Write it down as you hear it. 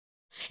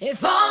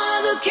If all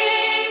of the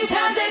kings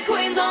had their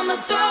queens on the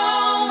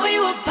throne, we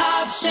would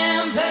pop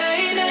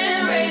champagne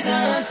and raise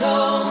a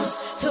toast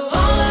to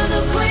all of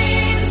the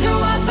queens who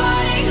are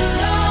fighting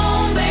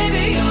alone.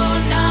 Baby,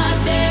 you're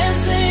not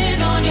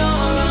dancing on your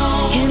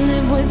own. Can't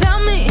live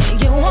without me,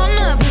 you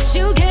wanna, but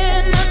you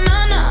can't,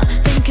 nah.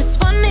 Think it's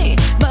funny,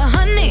 but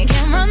honey,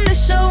 can't run the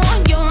show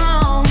on your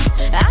own.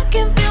 I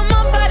can feel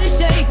my body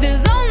shake,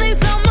 there's only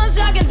so much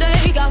I can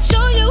take. I'll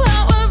show you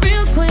how a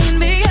real queen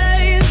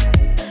behaves.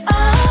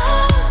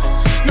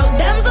 No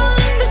damsel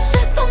in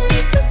distress, don't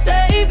need to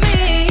save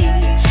me.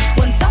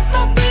 Once I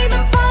stop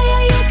breathing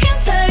fire, you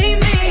can't take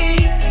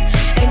me.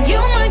 And you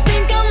might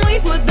think I'm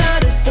weak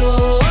without a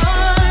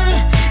sword,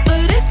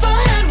 but if I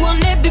had one,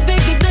 it'd be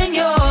bigger than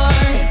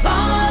yours. If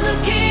all of the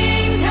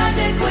kings had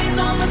their queens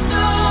on the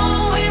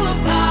throne, we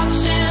would pop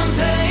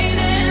champagne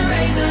and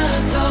raise a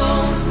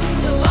toast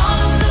to all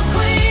of the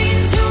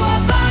queens who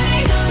are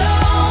fighting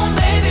alone.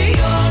 Baby,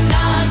 you're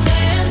not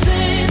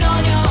dancing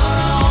on your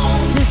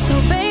own.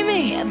 Disobey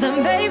me,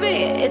 then baby,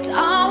 it's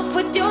off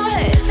with your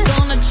head.